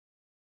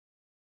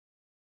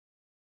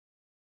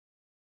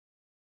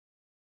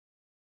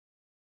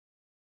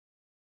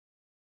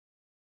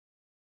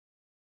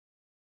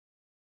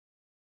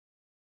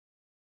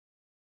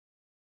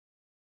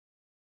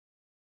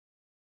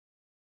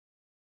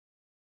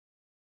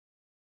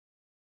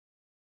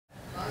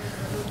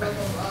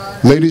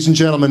Ladies and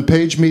gentlemen,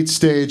 Page Meets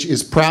Stage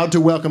is proud to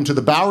welcome to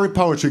the Bowery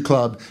Poetry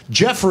Club,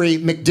 Jeffrey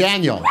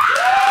McDaniel.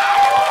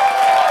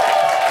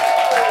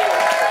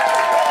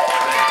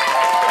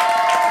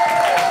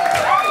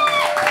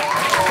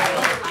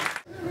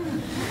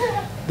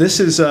 This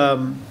is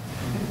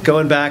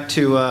going back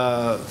to,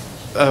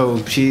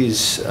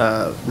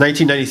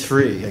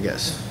 1993, I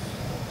guess.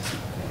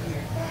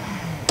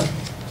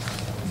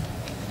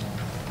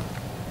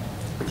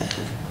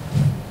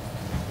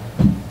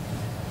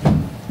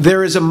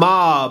 There is a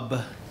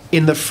mob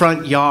in the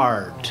front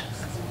yard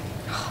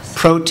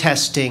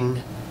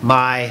protesting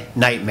my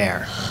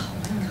nightmare.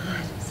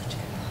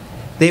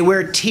 They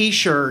wear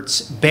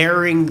t-shirts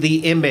bearing the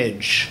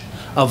image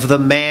of the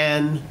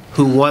man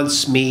who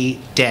wants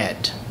me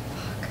dead.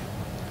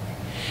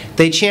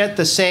 They chant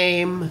the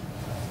same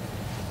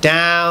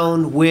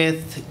 "Down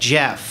with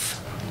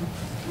Jeff"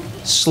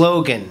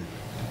 slogan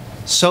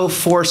so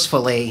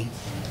forcefully,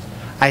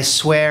 I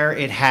swear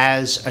it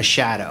has a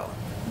shadow.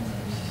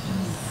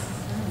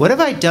 What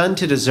have I done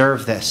to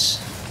deserve this?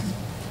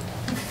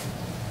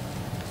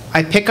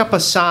 I pick up a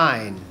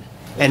sign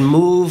and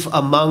move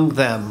among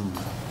them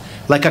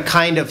like a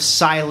kind of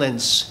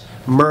silence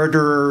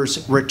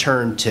murderers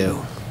return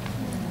to.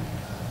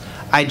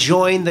 I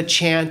join the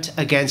chant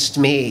against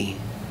me,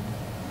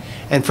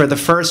 and for the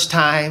first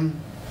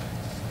time,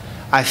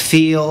 I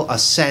feel a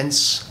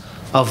sense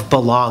of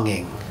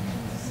belonging.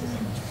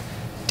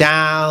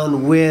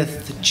 Down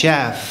with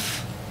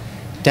Jeff,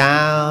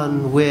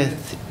 down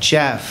with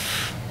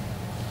Jeff.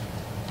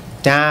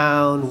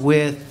 Down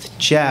with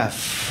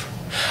Jeff.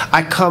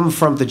 I come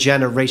from the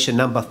generation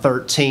number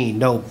 13.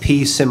 No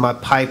peace in my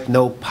pipe,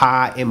 no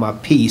pie in my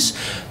piece.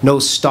 No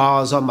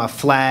stars on my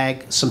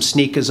flag. Some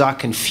sneakers are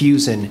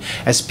confusing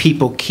as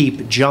people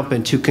keep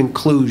jumping to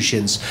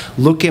conclusions.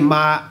 Look in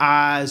my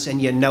eyes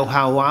and you know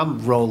how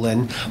I'm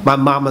rolling. My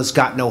mama's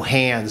got no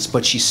hands,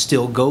 but she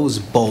still goes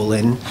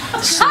bowling.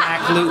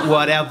 Slack loot,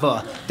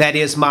 whatever. That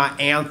is my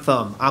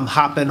anthem. I'm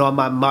hopping on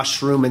my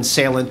mushroom and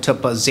sailing to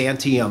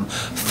Byzantium.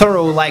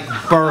 Thorough like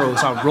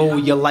burrows, I roll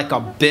you like a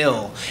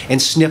bill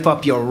and sniff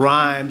up your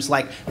rhymes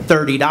like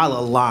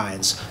 $30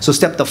 lines. So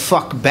step the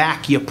fuck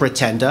back, you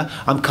pretender.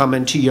 I'm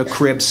coming to your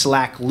crib,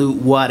 slack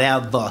loot,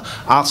 whatever.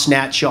 I'll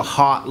snatch your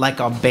heart like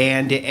a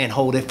bandit and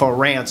hold it for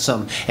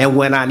ransom. And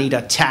when I need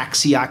a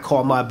taxi, I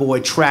call my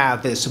boy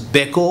Travis.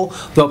 Bickle,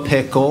 the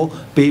pickle,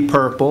 be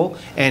purple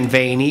and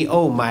veiny.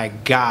 Oh my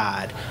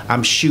God,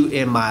 I'm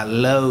shooting my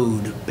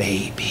load,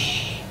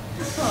 baby.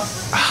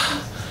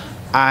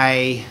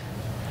 I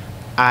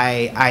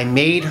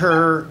made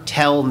her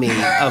tell me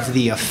of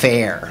the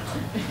affair,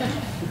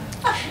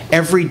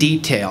 every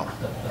detail,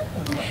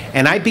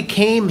 and I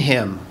became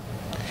him,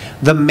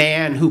 the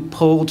man who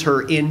pulled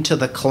her into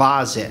the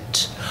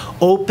closet,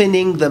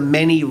 opening the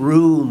many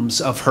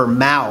rooms of her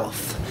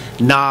mouth,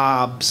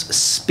 knobs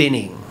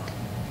spinning.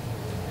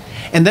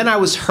 And then I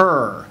was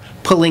her,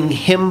 pulling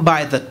him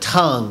by the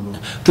tongue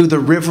through the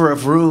river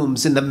of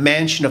rooms in the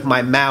mansion of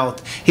my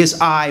mouth, his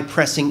eye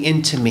pressing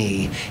into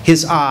me,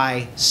 his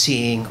eye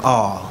seeing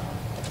all.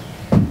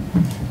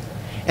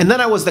 And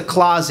then I was the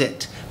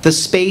closet, the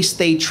space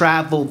they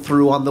traveled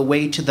through on the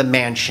way to the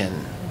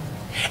mansion.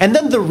 And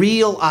then the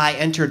real I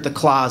entered the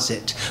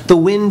closet, the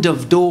wind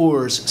of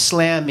doors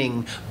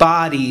slamming,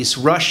 bodies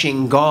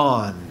rushing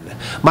gone.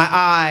 My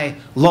eye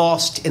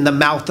lost in the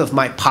mouth of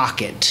my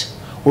pocket,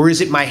 or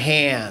is it my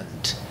hand?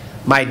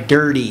 My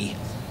dirty,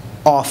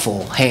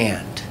 awful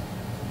hand.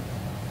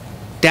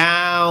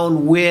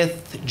 Down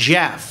with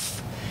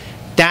Jeff.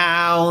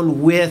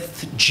 Down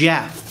with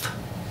Jeff.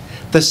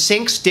 The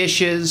sink's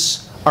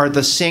dishes are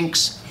the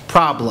sink's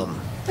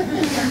problem.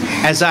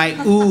 As I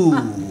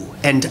ooh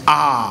and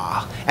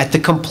ah at the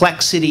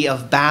complexity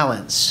of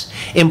balance,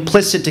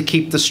 implicit to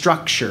keep the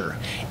structure.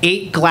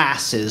 8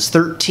 glasses,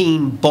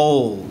 13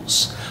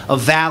 bowls, a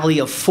valley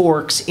of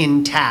forks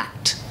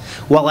intact,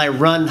 while I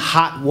run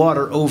hot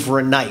water over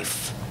a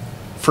knife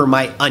for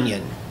my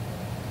onion.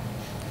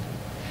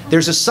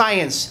 There's a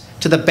science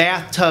to the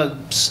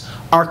bathtub's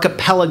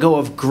archipelago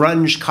of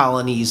grunge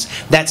colonies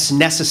that's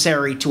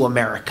necessary to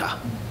America.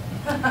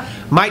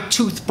 My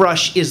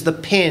toothbrush is the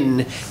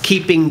pin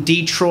keeping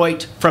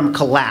Detroit from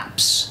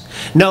collapse.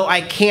 No,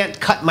 I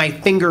can't cut my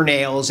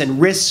fingernails and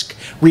risk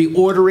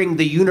reordering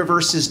the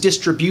universe's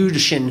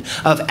distribution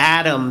of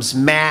atoms,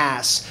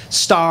 mass,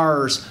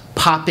 stars,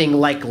 popping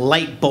like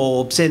light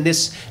bulbs, and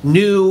this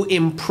new,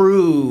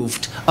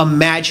 improved,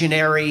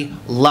 imaginary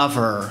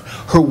lover.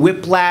 Her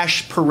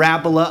whiplash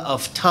parabola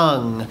of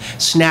tongue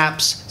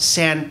snaps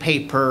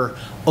sandpaper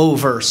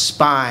over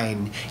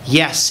spine.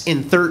 Yes,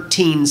 in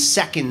 13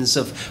 seconds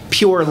of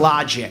pure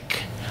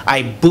logic,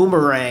 I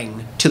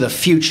boomerang to the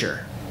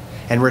future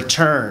and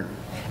return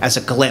as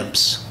a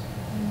glimpse.